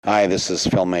Hi, this is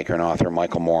filmmaker and author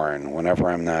Michael Morin.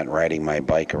 Whenever I'm not riding my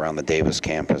bike around the Davis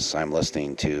campus, I'm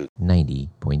listening to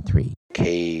 90.3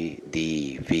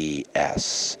 KDVS,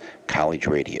 College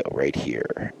Radio, right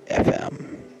here,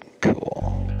 FM.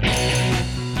 Cool.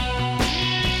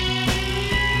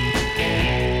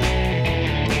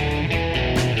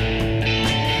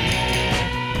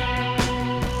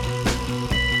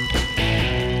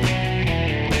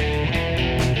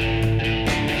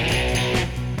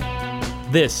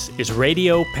 This is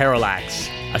Radio Parallax,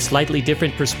 a slightly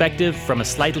different perspective from a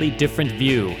slightly different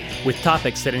view, with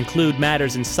topics that include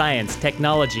matters in science,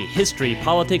 technology, history,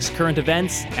 politics, current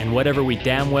events, and whatever we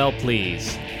damn well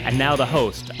please. And now the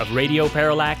host of Radio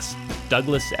Parallax,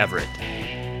 Douglas Everett.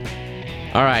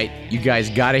 All right, you guys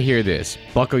got to hear this.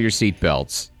 Buckle your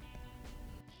seatbelts.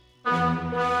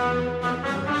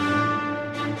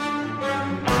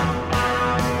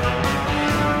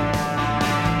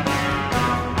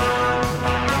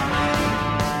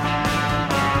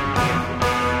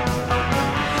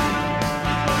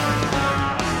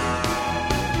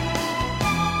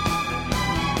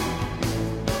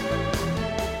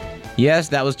 Yes,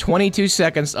 that was 22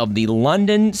 seconds of the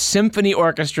London Symphony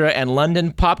Orchestra and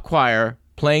London Pop Choir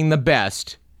playing the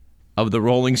best of the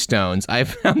Rolling Stones. I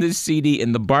found this CD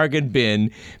in the bargain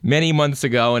bin many months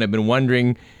ago and have been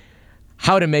wondering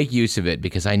how to make use of it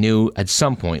because I knew at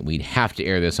some point we'd have to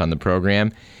air this on the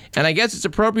program. And I guess it's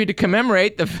appropriate to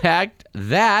commemorate the fact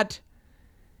that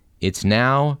it's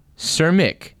now Sir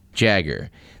Mick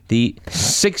Jagger, the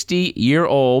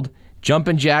 60-year-old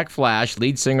Jumpin' Jack Flash,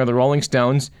 lead singer of the Rolling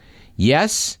Stones,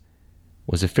 yes,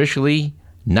 was officially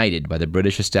knighted by the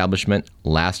British establishment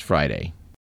last Friday.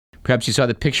 Perhaps you saw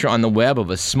the picture on the web of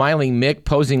a smiling Mick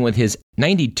posing with his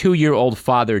 92-year-old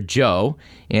father, Joe,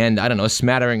 and, a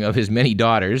smattering of his many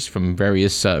daughters from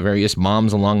various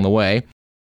moms along the way.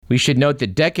 We should note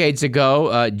that decades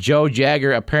ago, Joe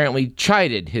Jagger apparently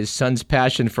chided his son's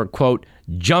passion for, quote,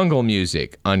 jungle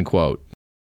music, unquote.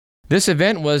 This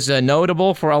event was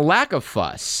notable for a lack of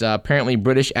fuss. Apparently,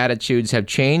 British attitudes have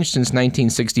changed since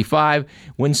 1965,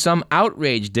 when some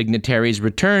outraged dignitaries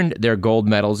returned their gold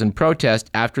medals in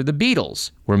protest after the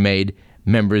Beatles were made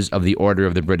members of the Order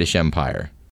of the British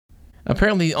Empire.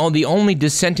 Apparently, the only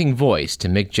dissenting voice to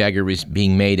Mick Jagger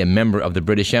being made a member of the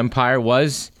British Empire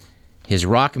was his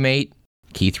rock mate,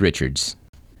 Keith Richards.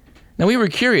 Now, we were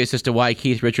curious as to why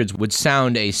Keith Richards would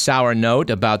sound a sour note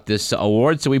about this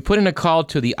award, so we put in a call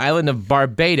to the island of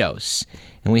Barbados.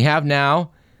 And we have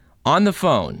now, on the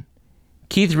phone,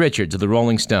 Keith Richards of the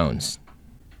Rolling Stones.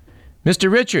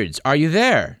 Mr. Richards, are you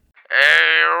there?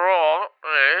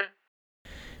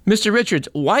 Mr. Richards,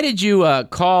 why did you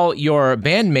call your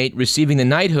bandmate receiving the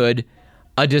knighthood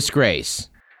a disgrace?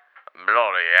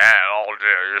 Bloody hell,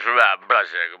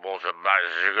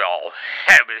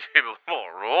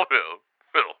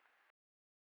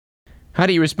 How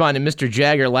do you respond to Mr.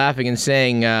 Jagger laughing and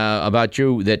saying about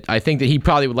you that I think that he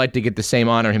probably would like to get the same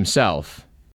honor himself?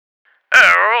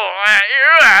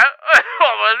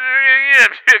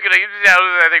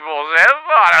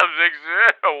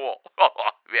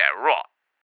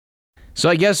 So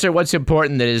I guess, sir, what's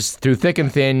important that is through thick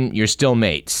and thin, you're still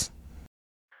mates.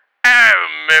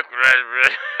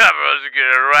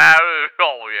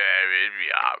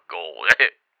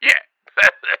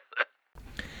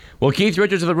 Well, Keith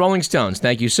Richards of the Rolling Stones,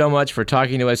 thank you so much for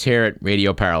talking to us here at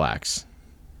Radio Parallax.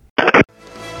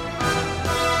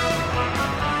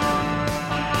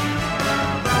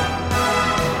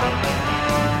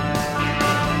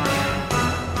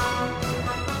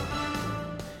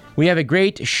 We have a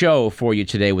great show for you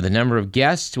today with a number of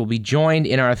guests. We'll be joined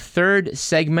in our third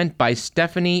segment by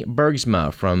Stephanie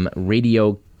Bergsma from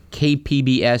Radio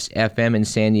KPBS FM in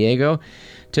San Diego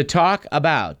to talk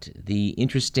about the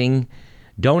interesting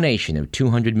donation of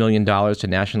 $200 million to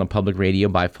National Public Radio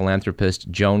by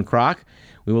philanthropist Joan Kroc.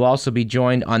 We will also be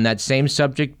joined on that same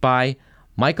subject by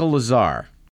Michael Lazar.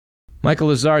 Michael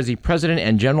Lazar is the president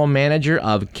and general manager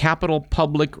of Capital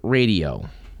Public Radio,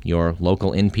 your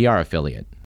local NPR affiliate.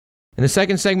 In the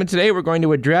second segment today, we're going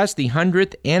to address the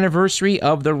 100th anniversary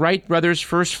of the Wright brothers'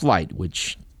 first flight,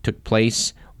 which took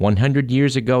place 100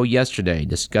 years ago yesterday.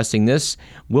 Discussing this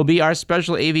will be our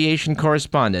special aviation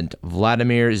correspondent,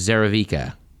 Vladimir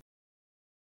Zaravika.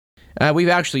 We've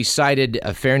actually cited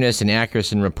fairness and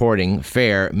accuracy in reporting,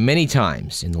 FAIR, many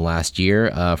times in the last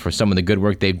year for some of the good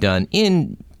work they've done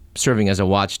in serving as a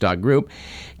watchdog group.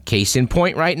 Case in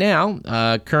point right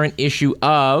now, current issue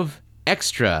of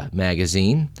Extra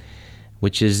magazine,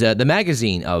 which is the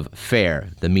magazine of FAIR,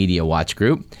 the Media Watch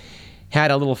Group.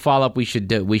 had a little follow-up we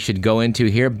should go into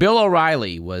here. Bill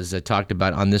O'Reilly was talked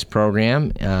about on this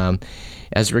program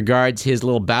as regards his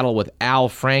little battle with Al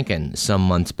Franken some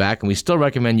months back, and we still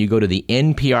recommend you go to the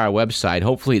NPR website,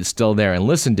 hopefully it's still there, and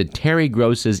listen to Terry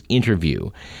Gross's interview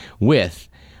with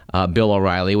Bill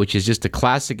O'Reilly, which is just a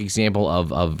classic example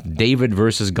of David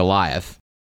versus Goliath.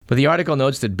 But the article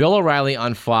notes that Bill O'Reilly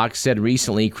on Fox said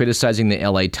recently, criticizing the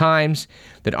LA Times,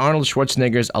 that Arnold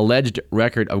Schwarzenegger's alleged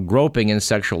record of groping and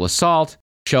sexual assault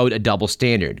showed a double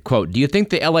standard. Quote, "Do you think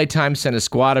the LA Times sent a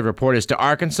squad of reporters to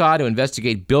Arkansas to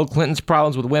investigate Bill Clinton's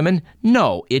problems with women?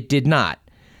 No, it did not."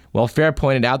 Well, Fair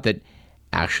pointed out that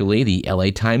actually the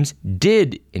LA Times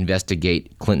did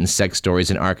investigate Clinton's sex stories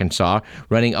in Arkansas,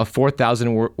 running a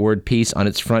 4,000-word piece on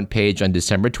its front page on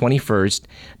December 21st,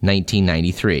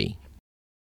 1993.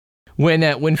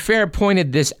 When Fair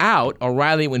pointed this out,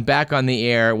 O'Reilly went back on the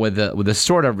air with a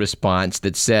sort of response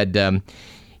that said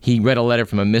he read a letter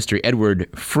from a Mr. Edward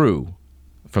Frew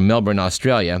from Melbourne,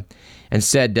 Australia, and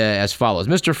said as follows,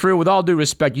 "Mr. Frew, with all due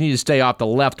respect, you need to stay off the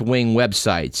left-wing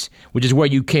websites, which is where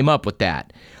you came up with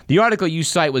that. The article you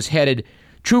cite was headed,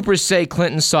 'Troopers say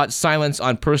Clinton sought silence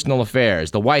on personal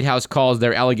affairs. The White House calls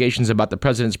their allegations about the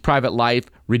president's private life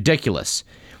ridiculous.'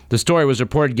 The story was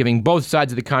reported giving both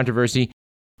sides of the controversy."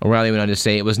 O'Reilly went on to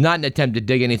say, "It was not an attempt to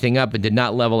dig anything up and did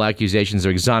not level accusations or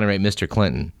exonerate Mr.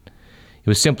 Clinton. It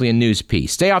was simply a news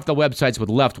piece. Stay off the websites with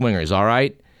left-wingers, all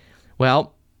right?"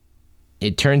 Well,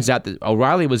 it turns out that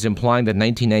O'Reilly was implying that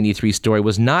 1993 story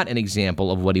was not an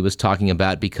example of what he was talking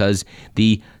about because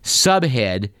the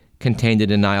subhead contained a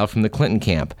denial from the Clinton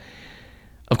camp.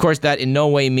 Of course, that in no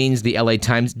way means the LA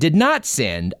Times did not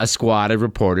send a squad of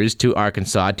reporters to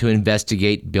Arkansas to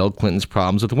investigate Bill Clinton's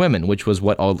problems with women, which was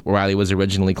what O'Reilly was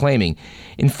originally claiming.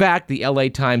 In fact, the LA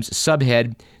Times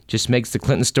subhead just makes the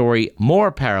Clinton story more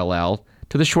parallel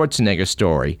to the Schwarzenegger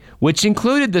story, which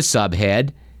included the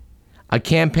subhead, "A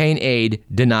campaign aide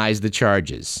denies the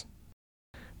charges."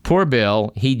 Poor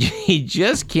Bill, he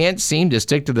just can't seem to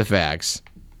stick to the facts.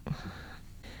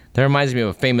 That reminds me of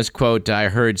a famous quote I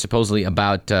heard supposedly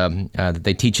about that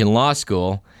they teach in law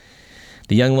school.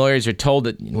 The young lawyers are told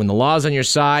that when the law's on your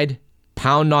side,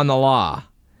 pound on the law.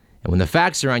 And when the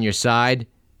facts are on your side,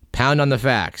 pound on the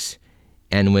facts.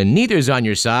 And when neither's on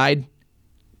your side,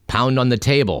 pound on the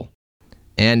table.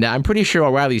 And I'm pretty sure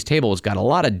O'Reilly's table has got a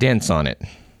lot of dents on it.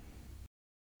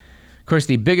 Of course,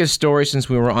 the biggest story since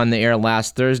we were on the air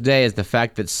last Thursday is the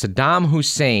fact that Saddam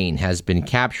Hussein has been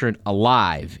captured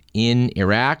alive in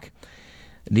Iraq.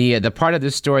 The part of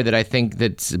this story that I think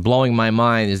that's blowing my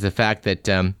mind is the fact that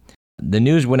the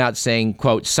news went out saying,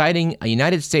 quote, citing a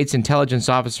United States intelligence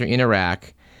officer in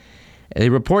Iraq, the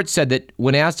report said that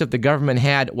when asked if the government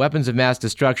had weapons of mass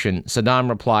destruction, Saddam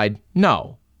replied,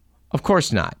 "No, of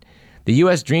course not. The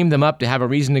U.S. dreamed them up to have a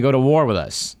reason to go to war with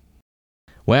us."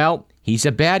 Well, he's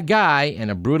a bad guy and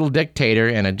a brutal dictator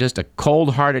and just a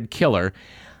cold-hearted killer.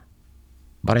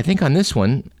 But I think on this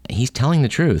one, he's telling the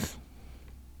truth.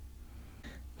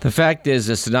 The fact is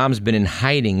that Saddam's been in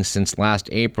hiding since last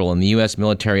April, and the U.S.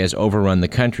 military has overrun the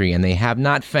country, and they have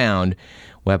not found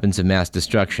weapons of mass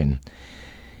destruction.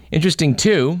 Interesting,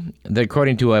 too, that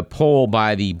according to a poll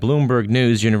by the Bloomberg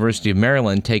News, University of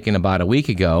Maryland, taken about a week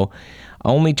ago,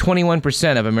 only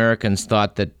 21% of Americans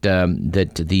thought that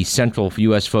the central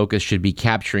U.S. focus should be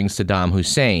capturing Saddam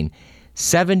Hussein.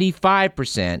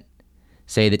 75%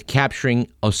 say that capturing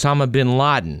Osama bin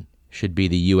Laden should be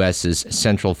the U.S.'s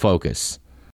central focus.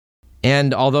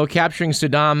 And although capturing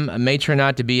Saddam may turn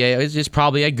out to be is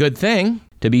probably a good thing,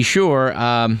 to be sure,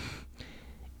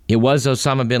 it was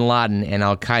Osama bin Laden and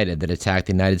al-Qaeda that attacked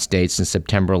the United States on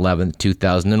September 11th,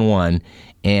 2001,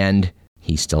 and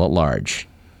he's still at large.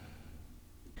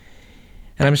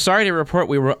 And I'm sorry to report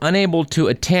we were unable to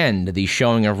attend the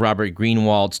showing of Robert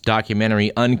Greenwald's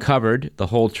documentary Uncovered, The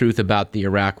Whole Truth About the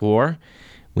Iraq War.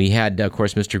 We had, of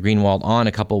course, Mr. Greenwald on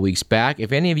a couple weeks back.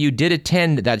 If any of you did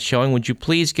attend that showing, would you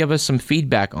please give us some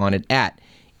feedback on it at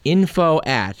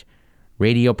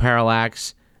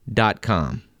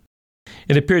info@radioparallax.com.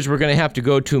 It appears we're going to have to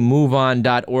go to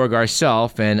moveon.org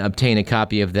ourselves and obtain a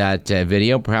copy of that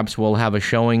video. Perhaps we'll have a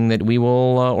showing that we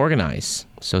will organize.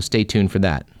 So stay tuned for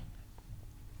that.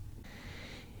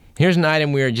 Here's an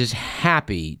item we are just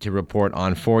happy to report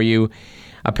on for you.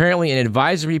 Apparently, an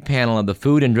advisory panel of the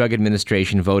Food and Drug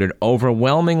Administration voted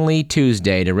overwhelmingly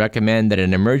Tuesday to recommend that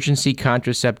an emergency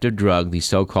contraceptive drug, the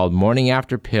so-called morning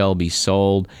after pill, be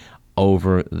sold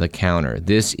over the counter.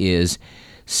 This is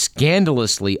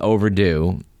scandalously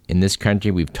overdue in this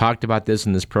country. We've talked about this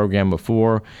in this program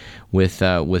before with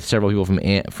several people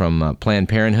from Planned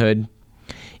Parenthood.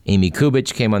 Amy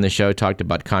Kubich came on the show, talked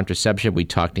about contraception. We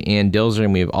talked to Ann Dilzer,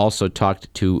 and we have also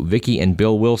talked to Vicki and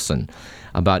Bill Wilson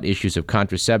about issues of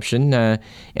contraception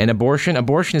and abortion.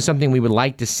 Abortion is something we would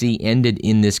like to see ended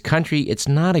in this country. It's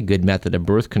not a good method of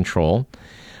birth control,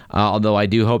 although I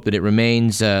do hope that it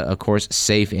remains, of course,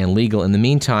 safe and legal in the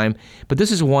meantime. But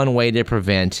this is one way to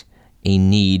prevent a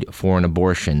need for an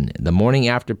abortion. The morning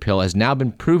after pill has now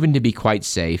been proven to be quite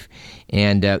safe,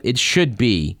 and it should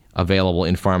be available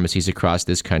in pharmacies across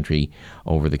this country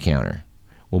over the counter.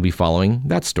 We'll be following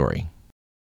that story.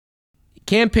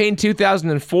 Campaign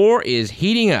 2004 is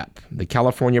heating up. The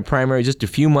California primary is just a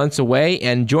few months away,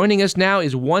 and joining us now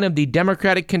is one of the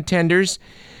Democratic contenders,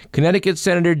 Connecticut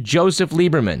Senator Joseph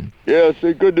Lieberman. Yes,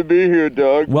 it's good to be here,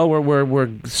 Doug. Well,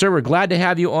 we're glad to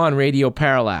have you on Radio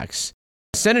Parallax.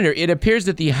 Senator, it appears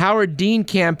that the Howard Dean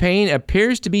campaign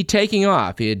appears to be taking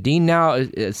off. Dean now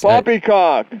is...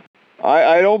 Poppycock.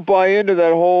 I don't buy into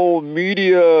that whole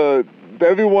media.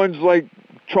 Everyone's like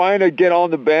trying to get on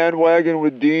the bandwagon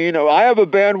with Dean. I have a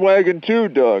bandwagon too,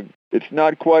 Doug. It's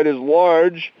not quite as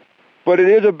large, but it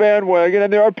is a bandwagon,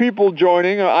 and there are people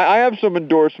joining. I have some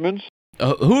endorsements.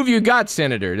 Who have you got,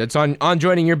 Senator, that's on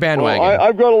joining your bandwagon? Well,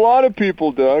 I've got a lot of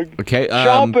people, Doug. Okay.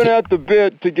 Chomping at the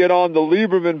bit to get on the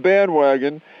Lieberman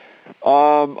bandwagon.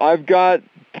 I've got,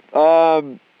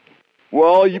 have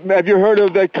you heard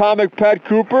of that comic Pat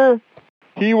Cooper?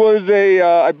 He was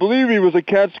I believe he was a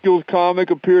Catskills comic,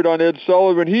 appeared on Ed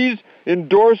Sullivan. He's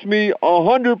endorsed me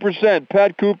 100%.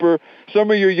 Pat Cooper,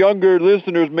 some of your younger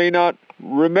listeners may not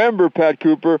remember Pat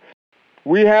Cooper.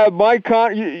 We have Mike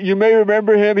you may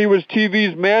remember him. He was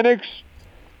TV's Mannix.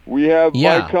 We have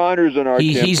Mike Connors in our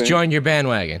campaign. He's joined your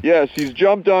bandwagon. Yes, he's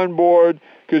jumped on board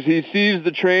because he sees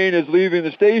the train as leaving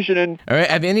the station. And all right,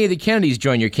 have any of the Kennedys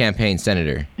joined your campaign,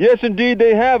 Senator? Yes, indeed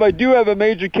they have. I do have a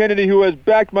Major Kennedy who has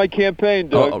backed my campaign,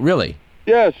 Doug. Oh, really?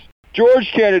 Yes.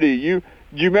 George Kennedy. Do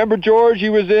you remember George? He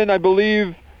was in, I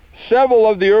believe, several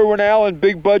of the Irwin Allen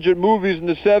big-budget movies in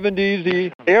the 70s.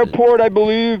 The Airport, I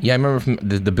believe. Yeah, I remember from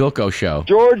the Bilko show.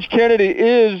 George Kennedy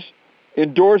is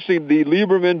endorsing the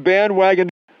Lieberman bandwagon.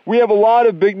 We have a lot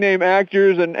of big-name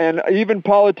actors and even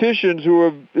politicians who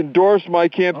have endorsed my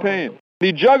campaign.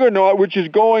 The juggernaut, which is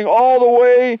going all the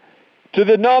way to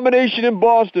the nomination in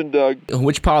Boston, Doug.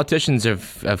 Which politicians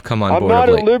have come on board? I'm not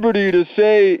at liberty to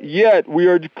say yet. We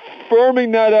are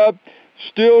firming that up,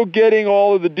 still getting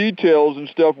all of the details and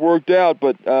stuff worked out,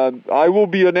 but I will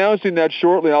be announcing that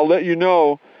shortly. I'll let you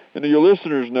know, and your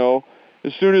listeners know,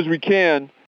 as soon as we can.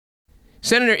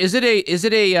 Senator, is it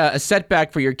a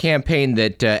setback for your campaign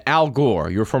that Al Gore,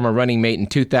 your former running mate in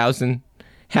 2000,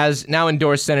 has now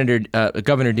endorsed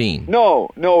Governor Dean?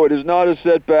 No, it is not a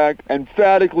setback.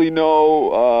 Emphatically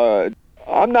no.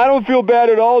 I don't feel bad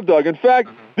at all, Doug. In fact,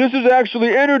 this has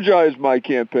actually energized my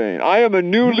campaign. I am a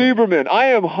new Lieberman. I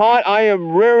am hot. I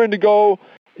am raring to go.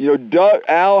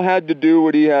 Al had to do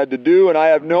what he had to do, and I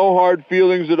have no hard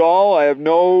feelings at all. I have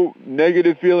no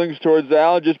negative feelings towards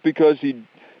Al just because he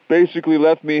basically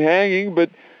left me hanging. But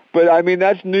I mean,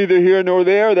 that's neither here nor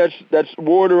there. That's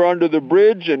water under the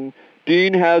bridge, and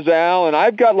Dean has Al, and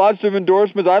I've got lots of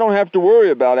endorsements. I don't have to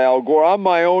worry about Al Gore. I'm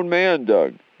my own man,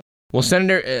 Doug. Well,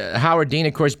 Senator Howard Dean,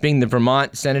 of course, being the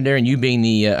Vermont senator, and you being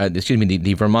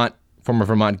the former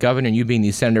Vermont governor, and you being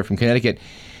the senator from Connecticut,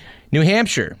 New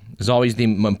Hampshire is always the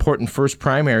important first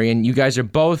primary, and you guys are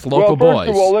both local boys. Well, first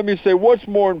of all, let me say, what's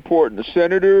more important, a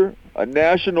senator, a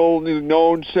nationally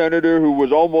known senator who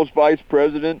was almost vice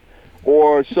president,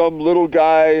 or some little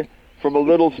guy from a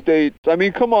little state? I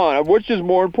mean, come on, which is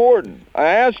more important? I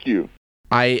ask you.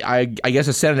 I guess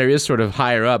a senator is sort of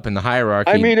higher up in the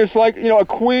hierarchy. I mean, it's like, a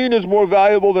queen is more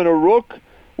valuable than a rook.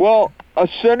 Well, a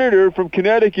senator from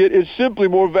Connecticut is simply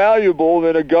more valuable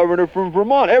than a governor from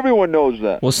Vermont. Everyone knows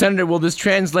that. Well, Senator, will this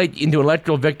translate into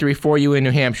electoral victory for you in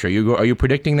New Hampshire? Are you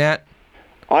predicting that?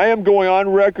 I am going on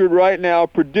record right now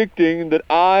predicting that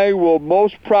I will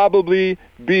most probably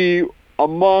be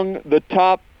among the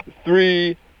top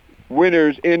 3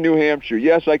 winners in New Hampshire.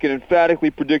 Yes, I can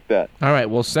emphatically predict that. All right.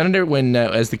 Well, Senator,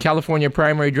 as the California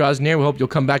primary draws near, we hope you'll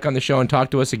come back on the show and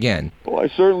talk to us again. Well, I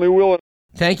certainly will.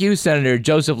 Thank you, Senator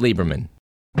Joseph Lieberman.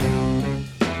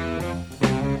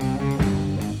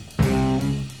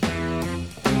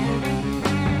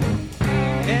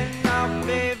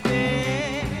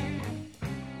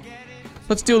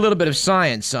 Let's do a little bit of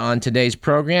science on today's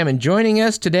program, and joining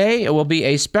us today will be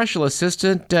a special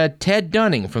assistant, Ted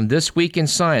Dunning, from This Week in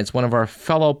Science, one of our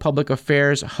fellow public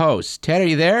affairs hosts. Ted, are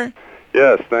you there?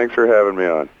 Yes, thanks for having me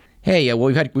on. Hey,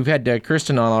 well, we've had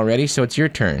Kirsten on already, so it's your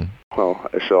turn. Well,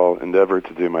 I shall endeavor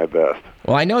to do my best.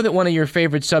 Well, I know that one of your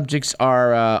favorite subjects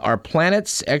are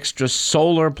planets,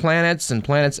 extrasolar planets, and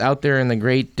planets out there in the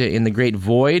great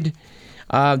void.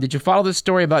 Did you follow this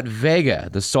story about Vega,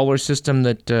 the solar system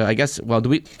that I guess? Well,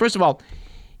 first of all,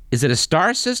 is it a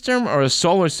star system or a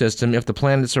solar system if the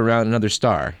planets are around another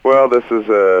star? Well, this is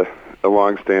a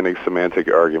long-standing semantic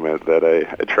argument that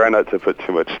I try not to put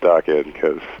too much stock in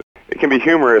because it can be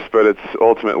humorous, but it's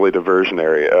ultimately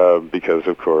diversionary because,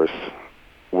 of course,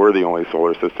 we're the only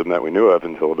solar system that we knew of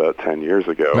until about 10 years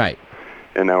ago. Right.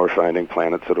 And now we're finding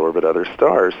planets that orbit other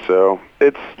stars. So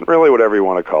it's really whatever you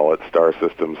want to call it, star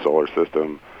system, solar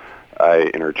system.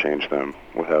 I interchange them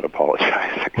without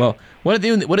apologizing. Well, what did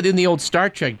they do in the old Star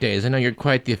Trek days? I know you're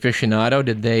quite the aficionado.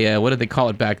 Did they? What did they call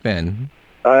it back then?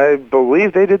 I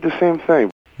believe they did the same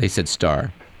thing. They said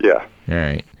star. Yeah. All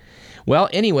right. Well,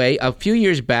 anyway, a few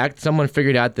years back, someone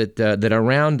figured out that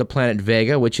around the planet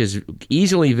Vega, which is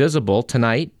easily visible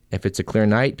tonight, if it's a clear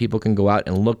night, people can go out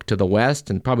and look to the west,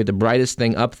 and probably the brightest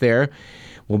thing up there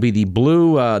will be the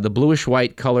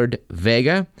bluish-white colored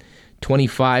Vega,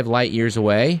 25 light years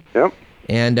away. Yep.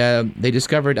 And they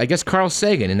discovered, I guess, Carl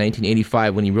Sagan in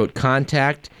 1985 when he wrote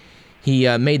Contact. He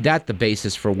made that the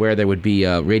basis for where there would be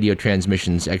radio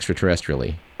transmissions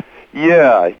extraterrestrially.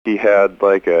 Yeah, he had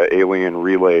like a alien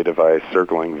relay device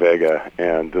circling Vega,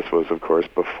 and this was, of course,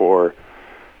 before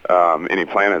any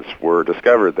planets were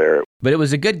discovered there. But it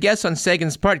was a good guess on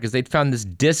Sagan's part because they'd found this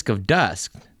disk of dust,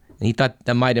 and he thought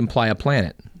that might imply a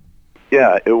planet.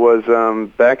 Yeah, it was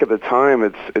back at the time.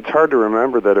 It's hard to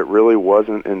remember that it really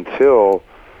wasn't until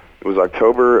it was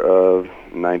October of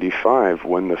 '95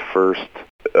 when the first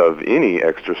of any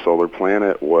extrasolar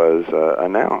planet was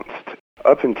announced.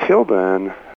 Up until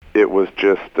then, it was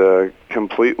just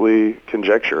completely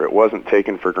conjecture. It wasn't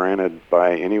taken for granted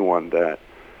by anyone that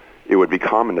it would be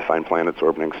common to find planets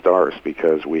orbiting stars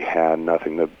because we had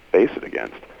nothing to base it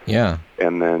against. Yeah.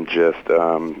 And then just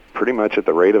pretty much at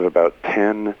the rate of about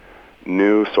 10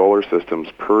 new solar systems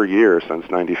per year since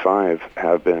 '95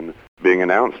 have been being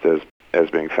announced as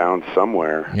being found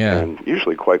somewhere, and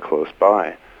usually quite close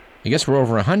by. I guess we're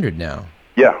over 100 now.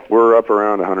 Yeah, we're up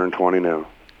around 120 now.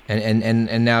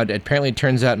 And now apparently it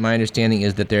turns out, my understanding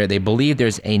is that they believe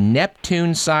there's a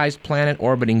Neptune-sized planet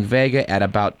orbiting Vega at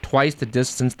about twice the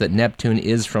distance that Neptune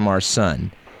is from our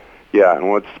sun. Yeah, and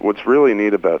what's really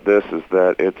neat about this is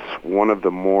that it's one of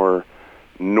the more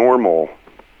normal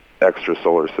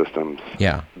extrasolar systems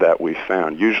that we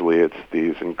found. Usually it's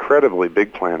these incredibly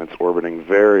big planets orbiting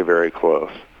very, very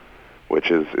close,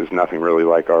 which is nothing really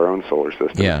like our own solar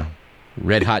system. Yeah,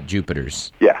 red-hot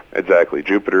Jupiters. Yeah, exactly.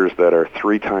 Jupiters that are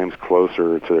 3 times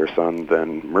closer to their sun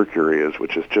than Mercury is,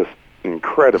 which is just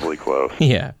incredibly close.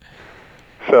 Yeah.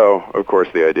 So, of course,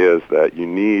 the idea is that you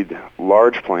need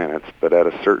large planets, but at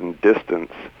a certain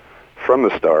distance from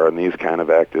the star, and these kind of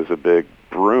act as a big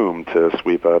broom to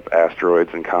sweep up asteroids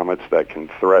and comets that can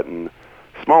threaten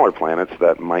smaller planets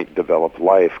that might develop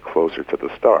life closer to the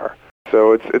star.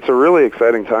 So it's a really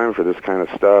exciting time for this kind of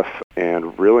stuff,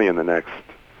 and really in the next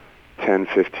 10,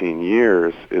 15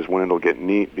 years is when it'll get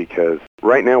neat, because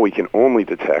right now we can only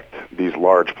detect these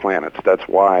large planets. That's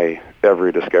why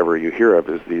every discovery you hear of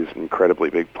is these incredibly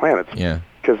big planets. Yeah.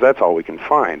 Because that's all we can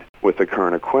find with the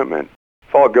current equipment.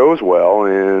 If all goes well,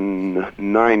 in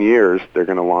 9 years, they're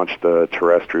going to launch the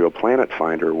Terrestrial Planet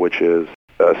Finder, which is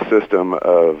a system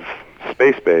of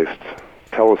space-based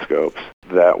telescopes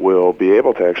that will be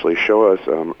able to actually show us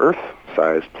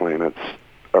Earth-sized planets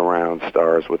around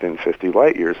stars within 50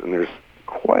 light years, and there's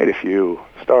quite a few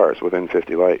stars within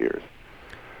 50 light years.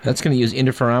 That's going to use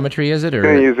interferometry, is it? It's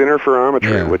going to use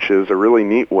interferometry, which is a really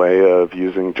neat way of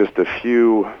using just a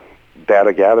few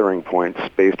data gathering points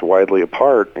spaced widely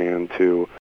apart and to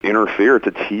interfere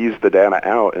to tease the data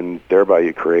out, and thereby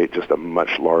you create just a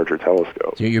much larger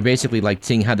telescope. So you're basically like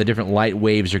seeing how the different light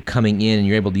waves are coming in, and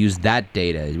you're able to use that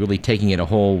data, really taking it a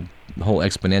whole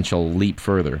exponential leap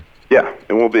further. Yeah,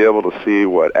 and we'll be able to see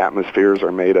what atmospheres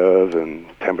are made of and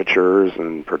temperatures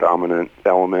and predominant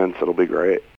elements. It'll be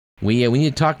great. We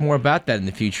need to talk more about that in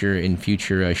the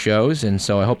future shows, and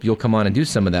so I hope you'll come on and do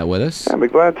some of that with us. I'd be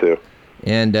glad to.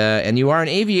 And you are an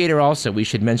aviator also, we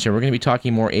should mention. We're going to be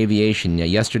talking more aviation.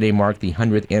 Yesterday marked the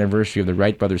 100th anniversary of the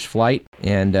Wright brothers' flight,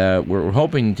 and we're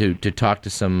hoping to talk to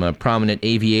some prominent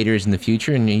aviators in the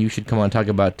future, and you should come on and talk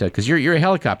about, because you're a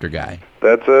helicopter guy.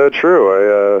 That's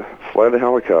true. I fly the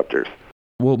helicopters.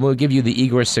 We'll give you the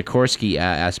Igor Sikorsky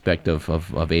aspect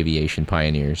of aviation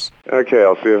pioneers. Okay,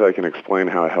 I'll see if I can explain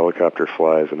how a helicopter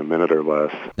flies in a minute or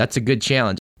less. That's a good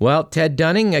challenge. Well, Ted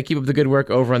Dunning, keep up the good work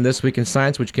over on This Week in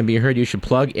Science, which can be heard, you should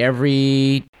plug,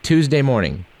 every Tuesday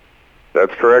morning.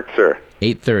 That's correct, sir.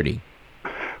 8:30.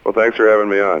 Well, thanks for having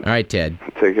me on. All right, Ted.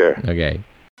 Take care. Okay.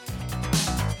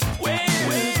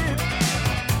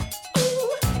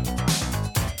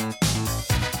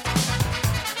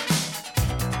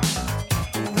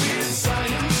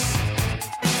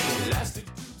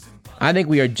 I think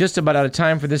we are just about out of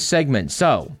time for this segment,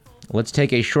 so let's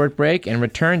take a short break and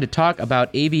return to talk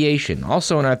about aviation.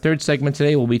 Also, in our third segment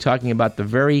today, we'll be talking about the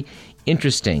very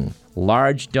interesting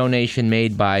large donation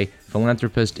made by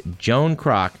philanthropist Joan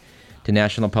Kroc to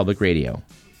National Public Radio.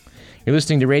 You're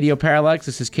listening to Radio Parallax.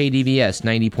 This is KDVS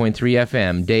 90.3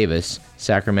 FM, Davis,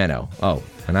 Sacramento. Oh,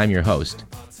 and I'm your host,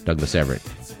 Douglas Everett.